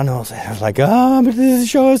gone. I was like, but this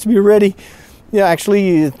show has to be ready. Yeah,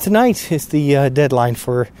 actually, tonight is the deadline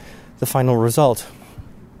for the final result.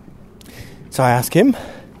 So I asked him,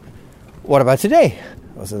 what about today?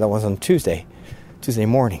 That was on Tuesday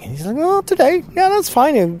morning. And he's like, oh, today? Yeah, that's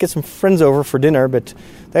fine. I'll get some friends over for dinner, but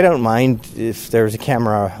they don't mind if there's a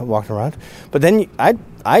camera walking around. But then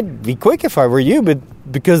I'd be quick if I were you, but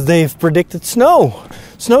because they've predicted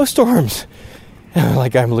snowstorms.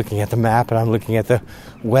 Like, I'm looking at the map, and I'm looking at the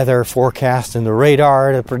weather forecast and the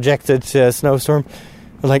radar, the projected snowstorm.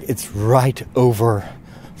 Like, it's right over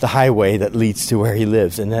the highway that leads to where he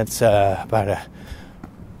lives, and that's about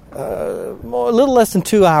a little less than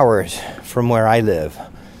 2 hours from where I live,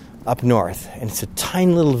 up north. And it's a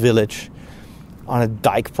tiny little village on a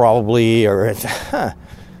dike, probably, or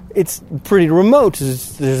it's pretty remote.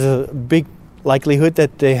 There's a big likelihood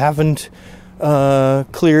that they haven't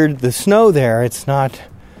cleared the snow there. It's not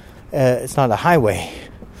a highway.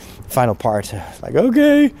 Final part, like,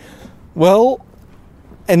 okay, well,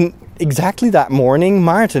 and exactly that morning,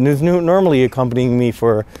 Martin, who's normally accompanying me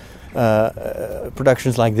for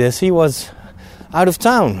productions like this, he was out of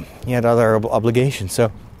town. He had other obligations,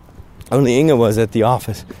 so only Inge was at the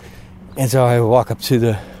office. And so I walk up to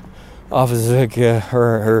the office, like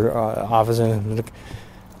her office, and look,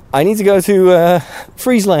 I need to go to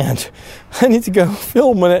Friesland. I need to go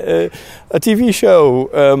film a TV show.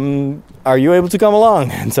 Are you able to come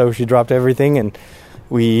along? And so she dropped everything, and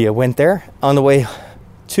we went there. On the way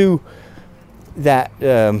to that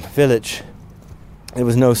village, there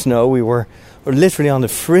was no snow. We were literally on the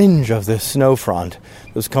fringe of the snow front.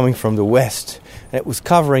 It was coming from the west, and it was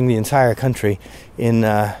covering the entire country in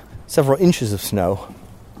several inches of snow.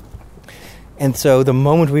 And so the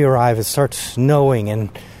moment we arrived, it started snowing, and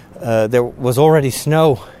there was already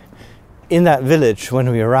snow in that village when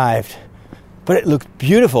we arrived, but it looked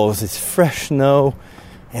beautiful. It was this fresh snow,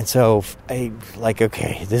 and so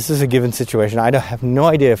okay, this is a given situation. I have no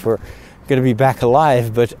idea if we're going to be back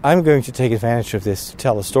alive, but I'm going to take advantage of this to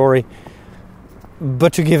tell a story,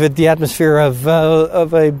 but to give it the atmosphere of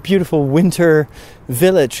a beautiful winter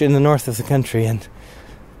village in the north of the country. And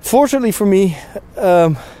fortunately for me,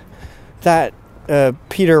 that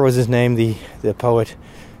Peter was his name, the poet,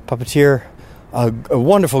 puppeteer, a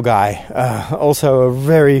wonderful guy, also a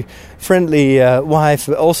very friendly wife,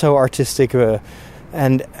 also artistic,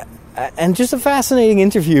 and just a fascinating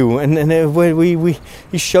interview. And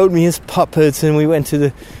he showed me his puppets, and we went to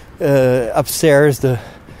the upstairs, the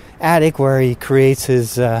attic, where he creates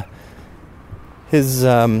his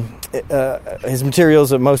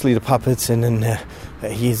materials, mostly the puppets, and then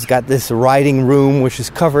he's got this writing room which is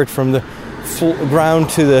covered from the ground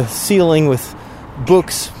to the ceiling with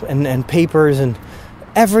books and papers, and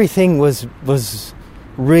everything was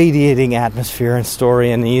radiating atmosphere and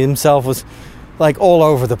story, and he himself was like all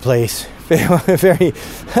over the place, very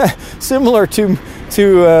similar to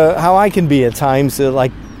how I can be at times,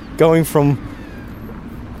 like going from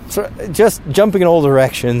just jumping in all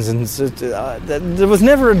directions, and there was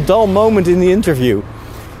never a dull moment in the interview.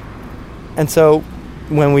 And so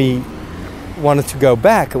when we wanted to go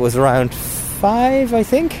back, it was around 5, I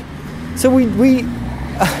think. So we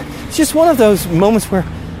it's just one of those moments where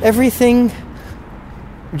everything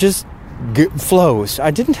just flows.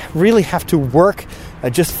 I didn't really have to work. I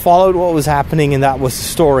just followed what was happening, and that was the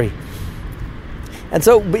story. And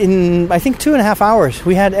so in, I think, 2.5 hours,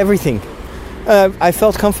 we had everything. I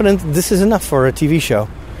felt confident this is enough for a TV show.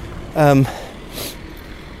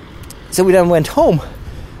 So we then went home.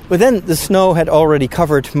 But then the snow had already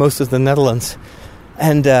covered most of the Netherlands.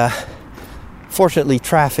 And fortunately,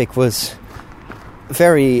 traffic was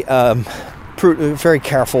very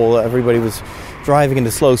careful. Everybody was driving in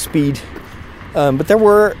a slow speed. But there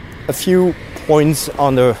were a few points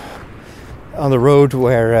on the road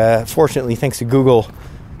where, fortunately, thanks to Google,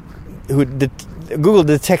 Google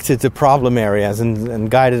detected the problem areas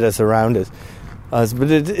and guided us around it.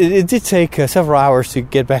 But it did take several hours to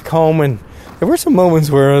get back home, and there were some moments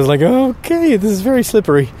where I was like, okay, this is very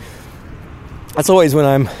slippery. That's always when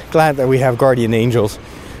I'm glad that we have guardian angels.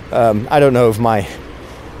 I don't know if my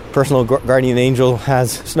personal guardian angel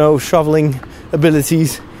has snow shoveling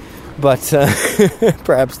abilities, but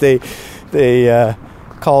perhaps they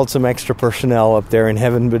called some extra personnel up there in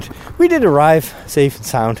heaven. But we did arrive safe and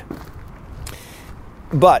sound.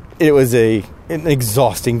 But it was an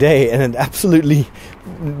exhausting day, and it absolutely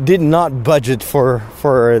did not budget for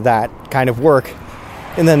that kind of work.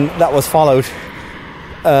 And then that was followed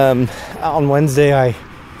On Wednesday, I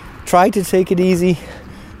tried to take it easy,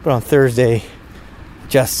 but on Thursday,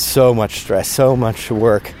 just so much stress, so much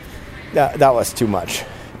work. That was too much.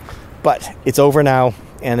 But it's over now,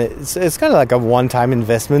 and it's kind of like a one-time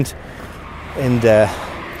investment. And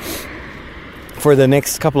for the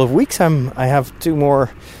next couple of weeks, I have 2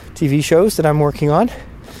 more TV shows that I'm working on.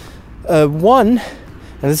 One,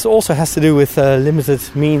 and this also has to do with limited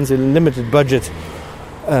means and limited budget.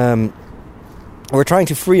 We're trying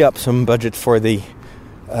to free up some budget for the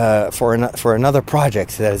for another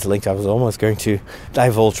project that is linked. I was almost going to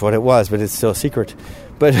divulge what it was, but it's still a secret.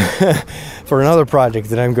 But for another project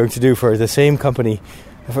that I'm going to do for the same company,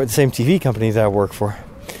 for the same TV company that I work for.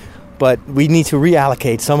 But we need to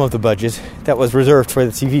reallocate some of the budget that was reserved for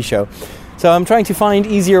the TV show. So I'm trying to find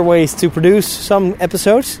easier ways to produce some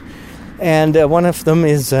episodes. And one of them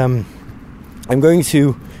is I'm going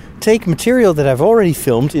to take material that I've already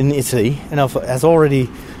filmed in Italy, and I'd already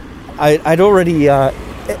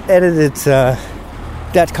edited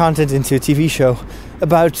that content into a TV show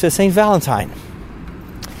about Saint Valentine.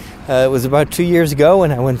 It was about 2 years ago,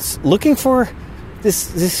 and I went looking for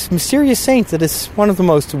this mysterious saint that is one of the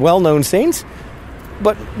most well-known saints,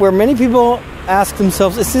 but where many people ask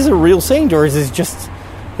themselves, is this a real saint, or is this just,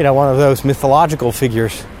 one of those mythological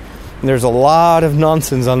figures? And there's a lot of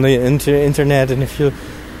nonsense on the internet, and if you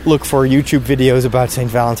look for YouTube videos about Saint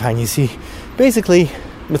Valentine, you see basically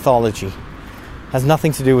mythology. Has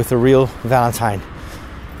nothing to do with the real Valentine.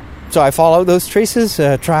 So I followed those traces,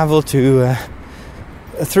 traveled to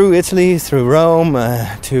through Italy, through Rome,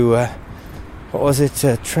 to what was it,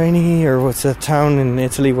 Trani, or what's a town in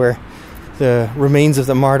Italy where the remains of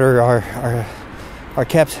the martyr are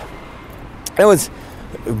kept. It was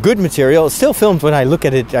good material. It's still filmed when I look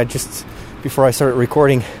at it. I just, before I started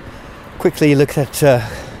recording, quickly looked at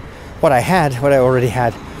what I already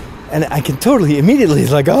had, and I can totally immediately,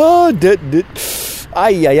 it's like, that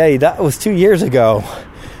was 2 years ago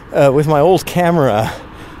with my old camera.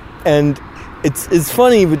 And it's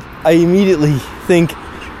funny, but I immediately think,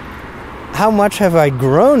 how much have I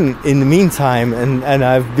grown in the meantime, and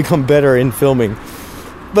I've become better in filming.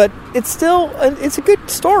 But it's still, it's a good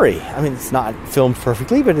story. I mean, it's not filmed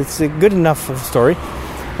perfectly, but it's a good enough of a story.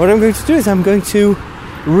 What I'm going to do is I'm going to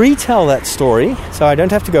retell that story, so I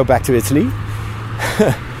don't have to go back to Italy,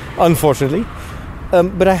 unfortunately.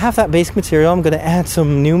 But I have that basic material. I'm going to add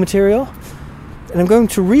some new material, and I'm going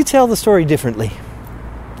to retell the story differently.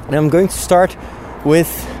 And I'm going to start with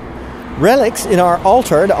relics in our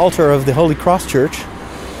altar, the altar of the Holy Cross Church,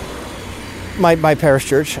 my parish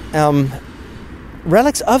church,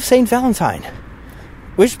 relics of Saint Valentine,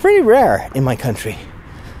 which is pretty rare in my country.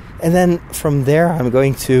 And then from there, I'm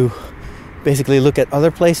going to basically look at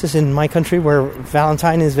other places in my country where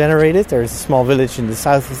Valentine is venerated. There's a small village in the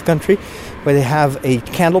south of the country where they have a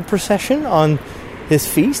candle procession on his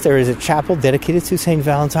feast. There is a chapel dedicated to Saint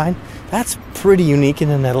Valentine. That's pretty unique in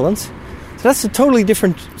the Netherlands. So that's a totally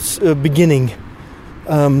different beginning,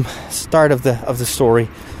 start of the story.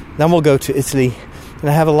 Then we'll go to Italy, and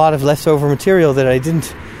I have a lot of leftover material that I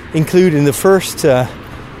didn't include in the first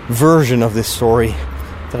version of this story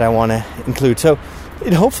that I want to include. So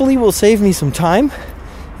it hopefully will save me some time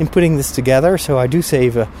in putting this together, so I do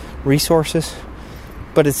save resources,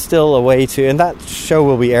 but it's still a way to, and that show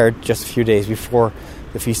will be aired just a few days before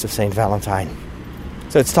the Feast of Saint Valentine.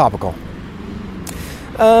 So it's topical.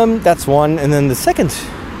 That's one. And then the second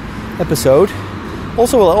episode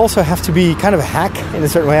will also have to be kind of a hack in a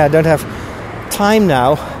certain way. I don't have time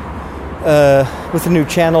now with the new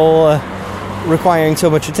channel requiring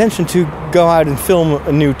so much attention to go out and film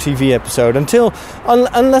a new TV episode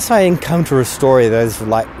unless I encounter a story that is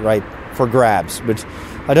right for grabs. But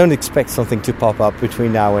I don't expect something to pop up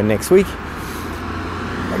between now and next week.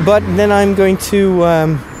 But then I'm going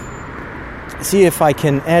to see if I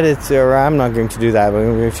can edit, or I'm not going to do that, but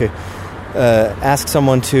I'm going to ask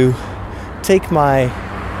someone to take my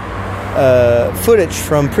footage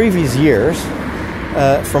from previous years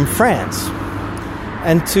from France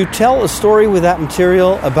and to tell a story with that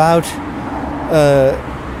material about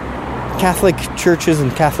Catholic churches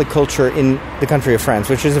and Catholic culture in the country of France,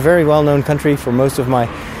 which is a very well-known country for most of my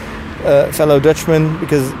fellow Dutchmen,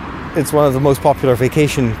 because it's one of the most popular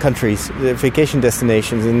vacation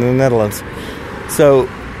destinations in the Netherlands. So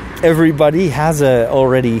everybody has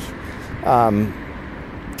already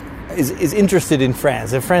is interested in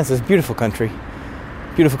France. And France is a beautiful country,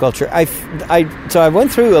 beautiful culture. So I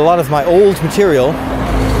went through a lot of my old material,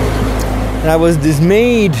 and I was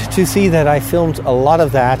dismayed to see that I filmed a lot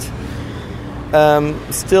of that.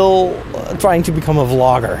 Still trying to become a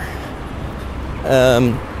vlogger.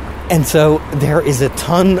 And so there is a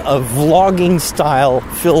ton of vlogging style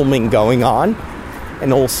filming going on,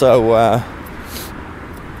 and also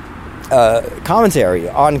commentary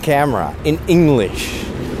on camera in English.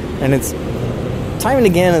 And it's time and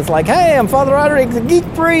again, it's like, hey, I'm Father Roderick, the Geek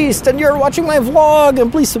Priest, and you're watching my vlog, and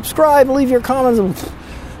please subscribe, leave your comments.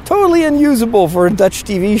 Totally unusable for a Dutch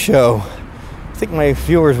TV show. I think my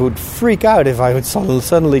viewers would freak out if I would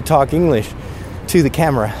suddenly talk English to the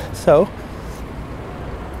camera. So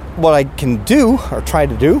what I can do, or try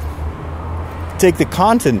to do, take the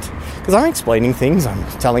content, because I'm explaining things, I'm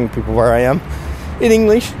telling people where I am in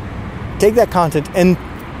English, take that content and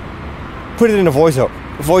put it in a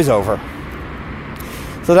voiceover.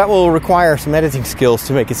 So that will require some editing skills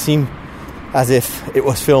to make it seem as if it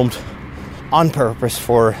was filmed on purpose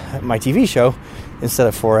for my TV show instead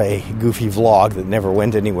of for a goofy vlog that never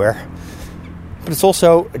went anywhere. But it's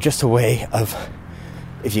also just a way of,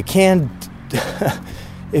 if you can't,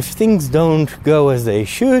 if things don't go as they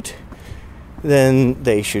should, then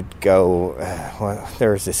they should go, well,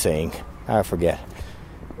 there's this saying, I forget.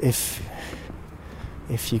 If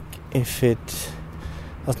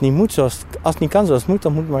het niet moet zoals, als het niet kan zoals het moet,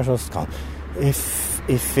 dan moet het maar zoals het kan.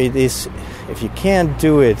 If you can't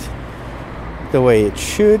do it the way it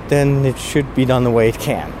should, then it should be done the way it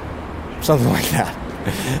can. Something like that.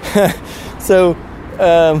 So,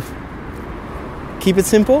 keep it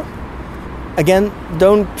simple. Again,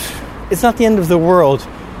 it's not the end of the world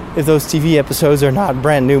if those TV episodes are not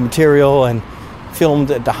brand new material and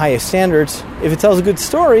filmed at the highest standards. If it tells a good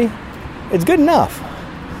story, it's good enough.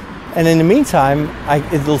 And in the meantime,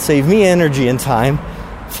 it'll save me energy and time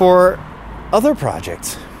for other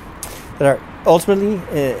projects that are ultimately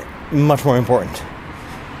much more important.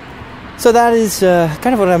 So that is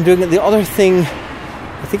kind of what I'm doing. The other thing,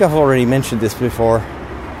 I think I've already mentioned this before,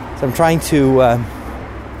 so I'm trying to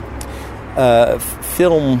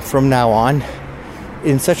film from now on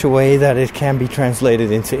in such a way that it can be translated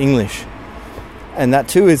into English. And that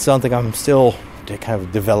too is something I'm still kind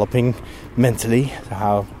of developing mentally. So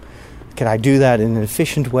how can I do that in an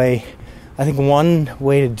efficient way? I think one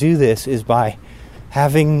way to do this is by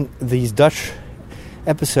having these Dutch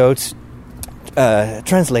episodes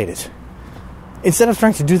translated. Instead of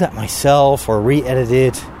trying to do that myself or re-edit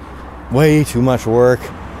it, way too much work,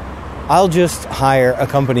 I'll just hire a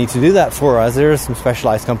company to do that for us. There are some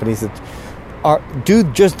specialized companies that do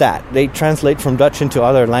just that. They translate from Dutch into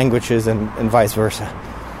other languages and vice versa.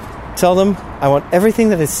 Tell them, I want everything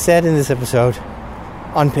that is said in this episode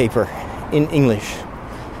on paper in English.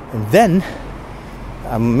 And then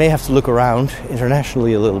I may have to look around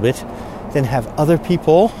internationally a little bit, then have other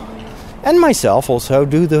people and myself also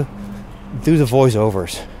do the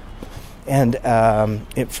voiceovers. And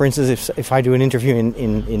for instance, if I do an interview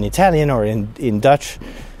in Italian or in Dutch,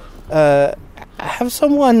 have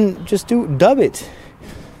someone just dub it.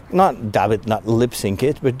 Not lip sync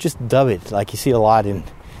it, but just dub it, like you see a lot in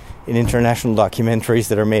international documentaries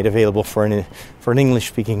that are made available for an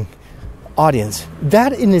English-speaking audience.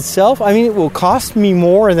 That in itself, I mean, it will cost me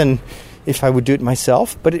more than if I would do it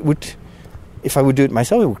myself, but if I would do it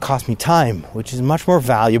myself, it would cost me time, which is much more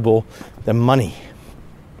valuable than money.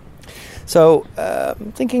 So,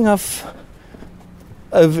 thinking of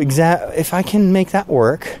if I can make that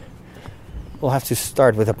work, we'll have to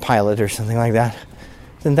start with a pilot or something like that.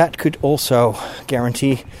 Then that could also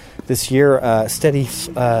guarantee this year a steady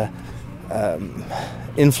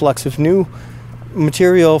influx of new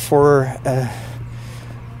material for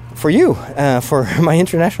you, for my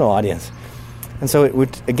international audience. And so it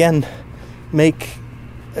would, again,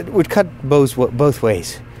 it would cut both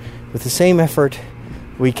ways. With the same effort,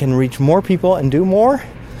 we can reach more people and do more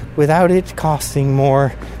without it costing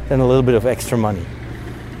more than a little bit of extra money.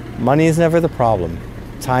 Money is never the problem.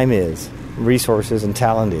 Time is. Resources and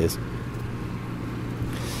talent is.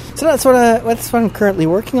 So that's what I'm currently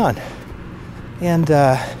working on. And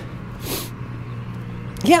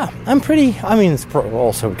it's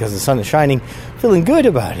also because the sun is shining, feeling good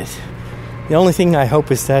about it. The only thing I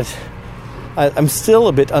hope is that I'm still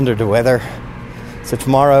a bit under the weather. So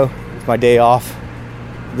tomorrow is my day off.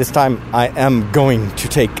 This time I am going to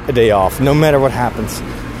take a day off, no matter what happens.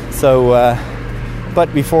 So,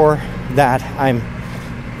 but before that, I'm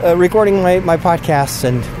recording my podcasts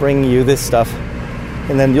and bringing you this stuff.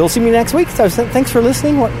 And then you'll see me next week. So thanks for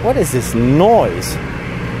listening. What is this noise?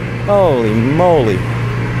 Holy moly.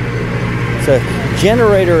 It's a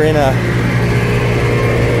generator in a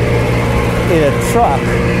truck.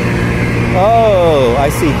 Oh, I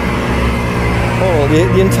see. Oh,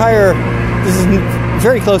 the entire... This is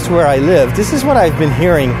very close to where I live. This is what I've been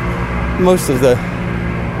hearing most of the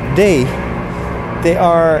day. they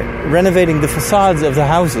are renovating the facades of the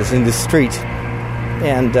houses in the street,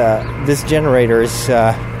 and this generator is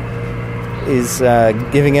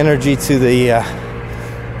giving energy to the,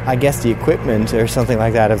 I guess, the equipment or something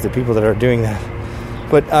like that of the people that are doing that.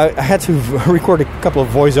 But I had to record a couple of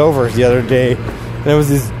voiceovers the other day, and there was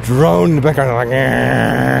this drone in the background. I'm like,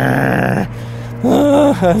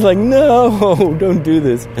 I was like, no, don't do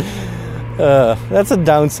this. That's a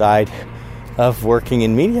downside of working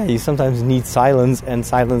in media. You sometimes need silence, and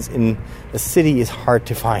silence in a city is hard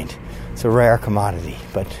to find. It's a rare commodity.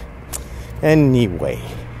 But anyway,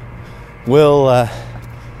 we'll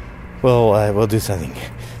do something.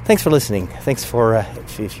 Thanks for listening. Thanks for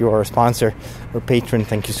if you are a sponsor or patron,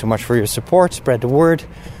 thank you so much for your support. Spread the word.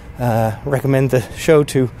 Recommend the show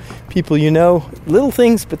to people you know. Little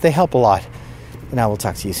things, but they help a lot. And I will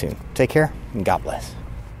talk to you soon. Take care, and God bless.